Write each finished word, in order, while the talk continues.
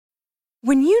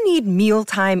When you need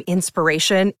mealtime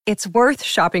inspiration, it's worth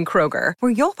shopping Kroger,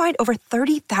 where you'll find over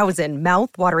 30,000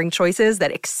 mouth-watering choices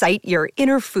that excite your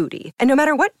inner foodie. And no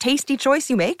matter what tasty choice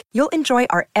you make, you'll enjoy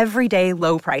our everyday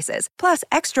low prices, plus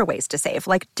extra ways to save,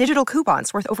 like digital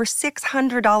coupons worth over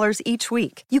 $600 each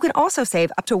week. You can also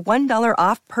save up to $1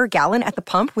 off per gallon at the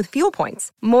pump with fuel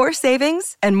points. More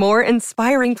savings and more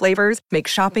inspiring flavors make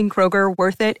shopping Kroger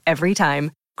worth it every time.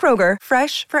 Kroger,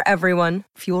 fresh for everyone.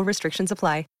 Fuel restrictions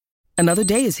apply. Another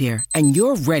day is here, and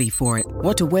you're ready for it.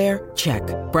 What to wear? Check.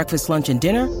 Breakfast, lunch, and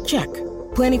dinner? Check.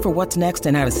 Planning for what's next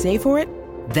and how to save for it?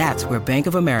 That's where Bank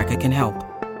of America can help.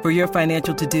 For your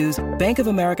financial to-dos, Bank of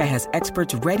America has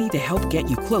experts ready to help get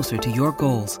you closer to your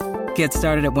goals. Get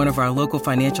started at one of our local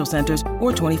financial centers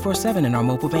or 24/7 in our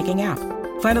mobile banking app.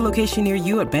 Find a location near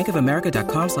you at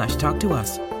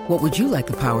bankofamerica.com/talktous. What would you like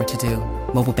the power to do?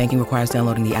 Mobile banking requires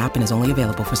downloading the app and is only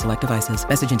available for select devices.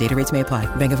 Message and data rates may apply.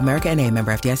 Bank of America N.A.,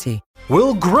 member FDIC.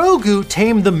 Will Grogu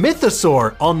tame the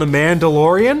Mythosaur on The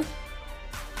Mandalorian?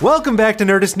 Welcome back to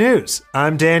Nerdist News.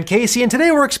 I'm Dan Casey, and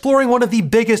today we're exploring one of the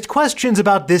biggest questions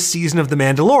about this season of The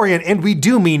Mandalorian, and we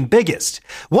do mean biggest.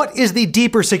 What is the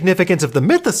deeper significance of the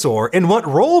Mythosaur, and what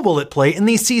role will it play in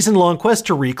the season-long quest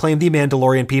to reclaim the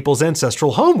Mandalorian people's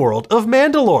ancestral homeworld of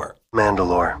Mandalore?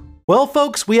 Well,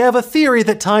 folks, we have a theory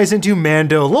that ties into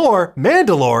Mando lore,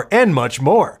 Mandalore, and much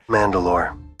more.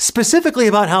 Specifically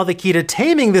about how the key to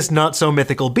taming this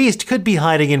not-so-mythical beast could be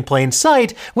hiding in plain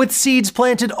sight, with seeds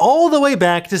planted all the way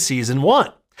back to Season 1.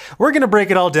 We're going to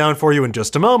break it all down for you in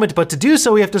just a moment, but to do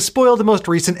so we have to spoil the most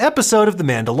recent episode of The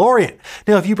Mandalorian.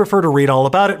 Now, if you prefer to read all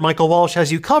about it, Michael Walsh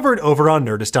has you covered over on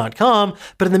Nerdist.com,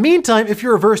 but in the meantime, if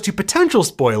you're averse to potential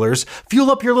spoilers,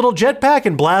 fuel up your little jetpack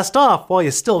and blast off while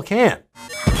you still can.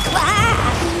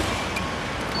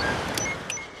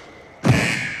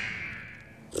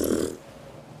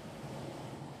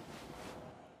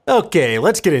 Okay,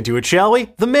 let's get into it, shall we?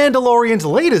 The Mandalorian's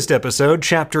latest episode,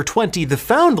 Chapter 20, The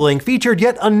Foundling, featured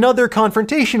yet another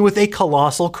confrontation with a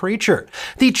colossal creature.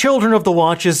 The Children of the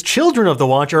Watch's Children of the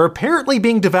Watch are apparently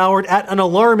being devoured at an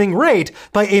alarming rate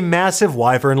by a massive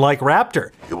wyvern-like raptor.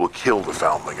 It will kill the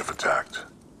Foundling if attacked.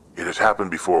 It has happened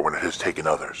before when it has taken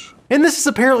others. And this is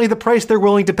apparently the price they're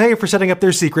willing to pay for setting up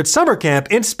their secret summer camp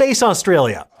in Space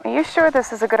Australia. Are you sure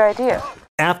this is a good idea?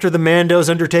 After the Mandos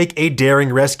undertake a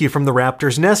daring rescue from the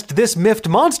raptor's nest, this miffed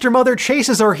monster mother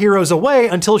chases our heroes away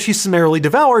until she's summarily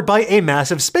devoured by a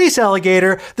massive space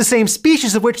alligator, the same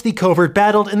species of which the Covert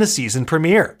battled in the season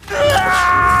premiere.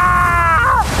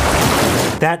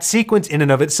 That sequence in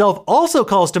and of itself also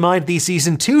calls to mind the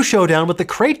Season 2 showdown with the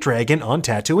Krayt Dragon on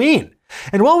Tatooine.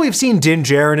 And while we've seen Din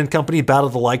Djarin and company battle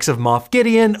the likes of Moff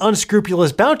Gideon,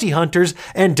 unscrupulous bounty hunters,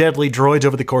 and deadly droids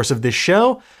over the course of this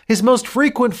show, his most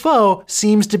frequent foe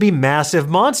seems to be massive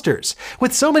monsters.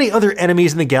 With so many other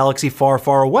enemies in the galaxy far,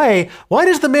 far away, why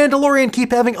does the Mandalorian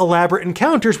keep having elaborate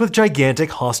encounters with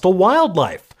gigantic hostile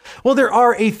wildlife? Well, there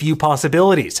are a few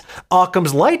possibilities.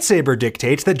 Occam's lightsaber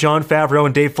dictates that Jon Favreau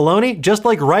and Dave Filoni just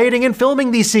like writing and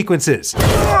filming these sequences.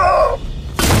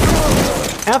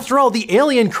 After all, the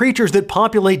alien creatures that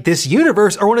populate this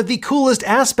universe are one of the coolest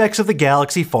aspects of the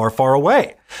galaxy far, far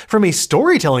away. From a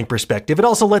storytelling perspective, it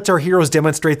also lets our heroes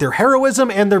demonstrate their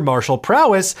heroism and their martial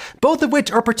prowess, both of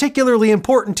which are particularly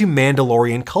important to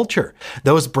Mandalorian culture.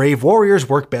 Those brave warriors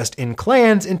work best in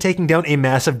clans, and taking down a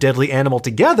massive deadly animal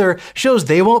together shows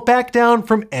they won't back down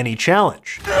from any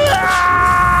challenge.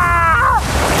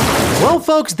 Well,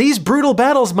 folks, these brutal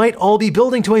battles might all be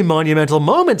building to a monumental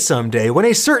moment someday when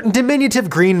a certain diminutive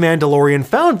green Mandalorian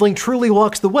foundling truly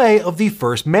walks the way of the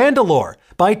first Mandalore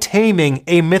by taming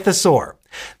a Mythosaur.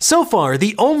 So far,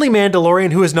 the only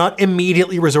Mandalorian who has not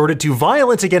immediately resorted to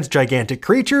violence against gigantic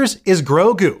creatures is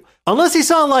Grogu. Unless he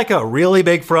saw like a really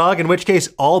big frog, in which case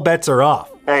all bets are off.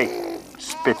 Hey,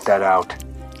 spit that out.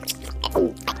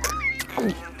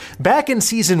 Back in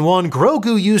Season 1,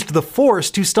 Grogu used the Force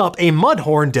to stop a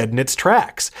mudhorn dead in its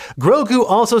tracks. Grogu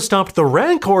also stopped the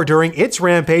Rancor during its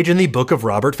rampage in the Book of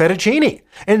Robert Fettuccini.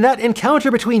 And that encounter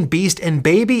between Beast and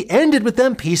Baby ended with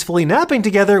them peacefully napping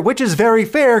together, which is very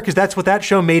fair because that's what that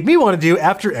show made me want to do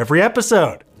after every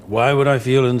episode. Why would I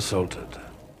feel insulted?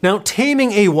 Now,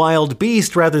 taming a wild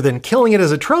beast rather than killing it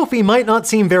as a trophy might not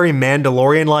seem very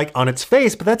Mandalorian-like on its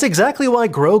face, but that's exactly why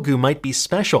Grogu might be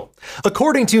special.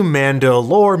 According to Mando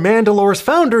lore, Mandalore's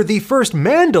founder, the first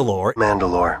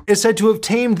Mandalore, is said to have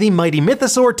tamed the mighty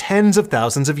Mythosaur tens of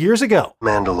thousands of years ago.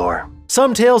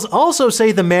 Some tales also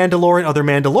say the Mandalore and other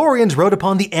Mandalorians rode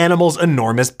upon the animal's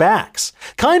enormous backs.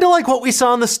 Kinda like what we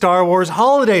saw in the Star Wars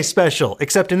Holiday Special,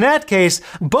 except in that case,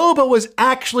 Boba was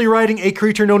actually riding a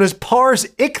creature known as Pars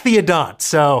Ichthyodont,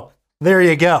 so there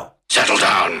you go. Settle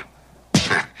down.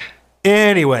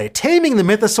 Anyway, taming the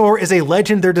Mythosaur is a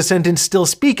legend their descendants still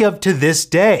speak of to this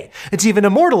day. It's even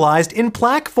immortalized in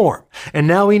plaque form. And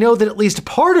now we know that at least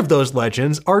part of those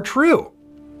legends are true.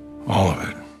 All of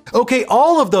it. Okay,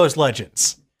 all of those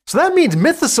legends. So that means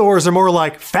mythosaurs are more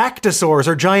like factosaurs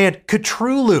or giant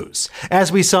Cthulhus. As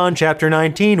we saw in Chapter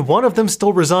 19, one of them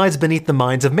still resides beneath the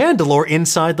mines of Mandalore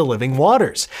inside the living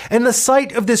waters. And the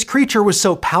sight of this creature was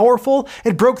so powerful,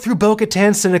 it broke through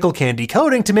Bo-Katan's cynical candy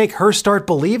coating to make her start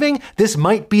believing this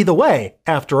might be the way,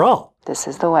 after all. This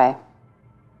is the way.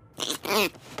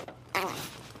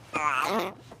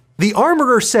 The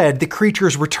Armorer said the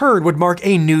creature's return would mark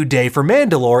a new day for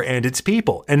Mandalore and its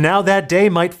people, and now that day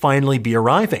might finally be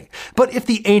arriving. But if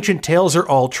the ancient tales are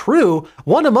all true,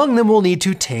 one among them will need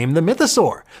to tame the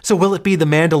Mythosaur. So will it be the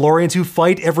Mandalorians who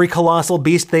fight every colossal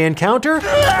beast they encounter?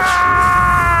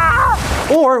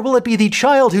 Or will it be the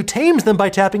child who tames them by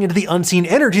tapping into the unseen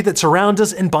energy that surrounds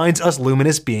us and binds us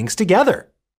luminous beings together?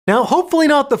 Now, hopefully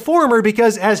not the former,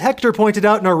 because as Hector pointed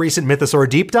out in our recent Mythosaur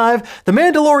deep dive, the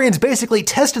Mandalorians basically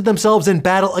tested themselves in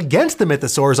battle against the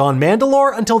Mythosaurs on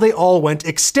Mandalore until they all went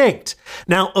extinct.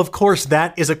 Now, of course,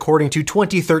 that is according to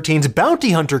 2013's Bounty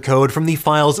Hunter Code from the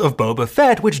files of Boba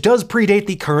Fett, which does predate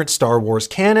the current Star Wars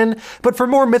canon, but for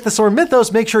more Mythosaur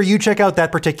mythos, make sure you check out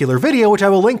that particular video, which I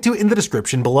will link to in the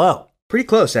description below. Pretty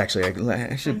close, actually.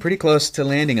 Pretty close to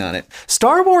landing on it.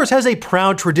 Star Wars has a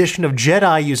proud tradition of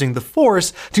Jedi using the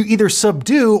Force to either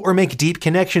subdue or make deep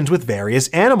connections with various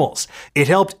animals. It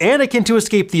helped Anakin to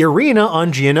escape the arena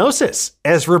on Geonosis.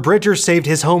 Ezra Bridger saved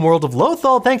his homeworld of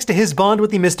Lothal thanks to his bond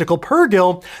with the mystical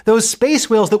Purrgil, those space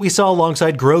whales that we saw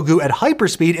alongside Grogu at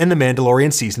hyperspeed in the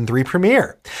Mandalorian Season 3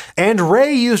 premiere. And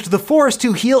Rey used the Force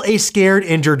to heal a scared,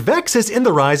 injured Vexus in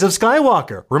The Rise of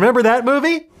Skywalker. Remember that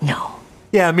movie? No.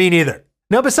 Yeah, me neither.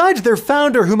 Now, besides their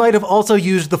founder, who might have also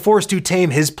used the Force to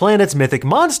tame his planet's mythic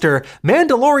monster,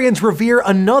 Mandalorians revere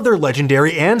another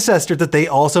legendary ancestor that they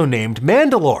also named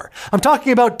Mandalore. I'm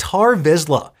talking about Tar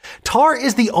Vizsla. Tar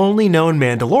is the only known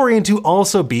Mandalorian to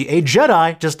also be a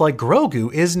Jedi, just like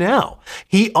Grogu is now.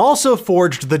 He also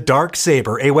forged the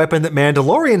Darksaber, a weapon that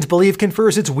Mandalorians believe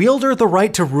confers its wielder the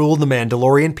right to rule the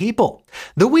Mandalorian people.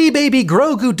 The wee baby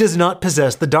Grogu does not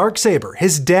possess the Darksaber.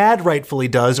 His dad rightfully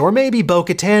does, or maybe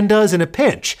Bo-Katan does in a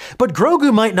pinch. But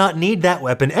Grogu might not need that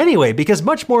weapon anyway, because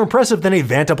much more impressive than a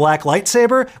Vanta Black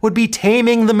lightsaber would be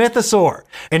taming the Mythosaur.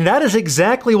 And that is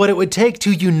exactly what it would take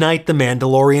to unite the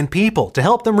Mandalorian people, to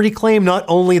help them reclaim not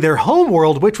only their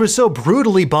homeworld, which was so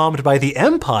brutally bombed by the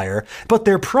Empire, but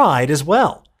their pride as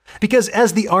well. Because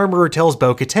as the Armorer tells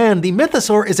Bo-Katan, the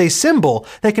Mythosaur is a symbol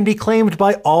that can be claimed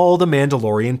by all the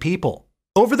Mandalorian people.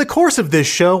 Over the course of this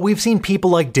show, we've seen people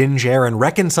like Din Djarin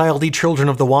reconcile the Children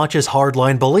of the Watch's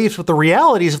hardline beliefs with the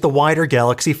realities of the wider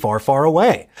galaxy far, far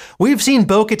away. We've seen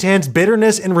Bo-Katan's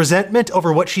bitterness and resentment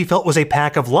over what she felt was a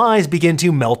pack of lies begin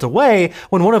to melt away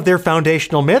when one of their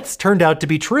foundational myths turned out to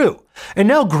be true. And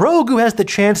now Grogu has the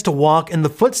chance to walk in the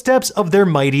footsteps of their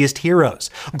mightiest heroes.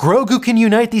 Grogu can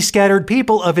unite the scattered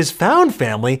people of his found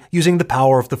family using the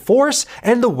power of the Force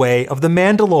and the way of the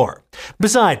Mandalore.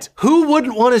 Besides, who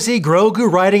wouldn't want to see Grogu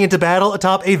riding into battle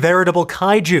atop a veritable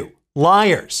kaiju?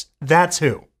 Liars. That's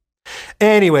who.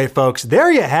 Anyway, folks,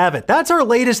 there you have it. That's our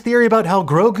latest theory about how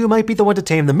Grogu might be the one to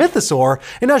tame the Mythosaur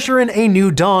and usher in a new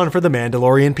dawn for the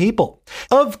Mandalorian people.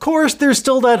 Of course, there's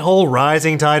still that whole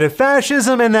rising tide of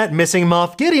fascism and that missing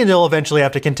Moff Gideon they'll eventually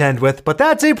have to contend with, but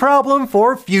that's a problem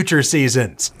for future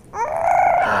seasons.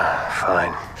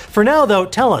 Fine. For now, though,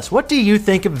 tell us, what do you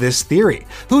think of this theory?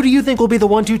 Who do you think will be the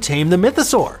one to tame the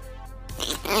Mythosaur?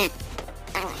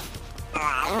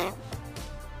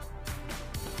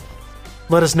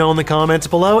 Let us know in the comments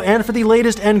below, and for the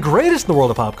latest and greatest in the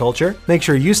world of pop culture, make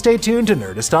sure you stay tuned to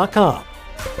Nerdist.com.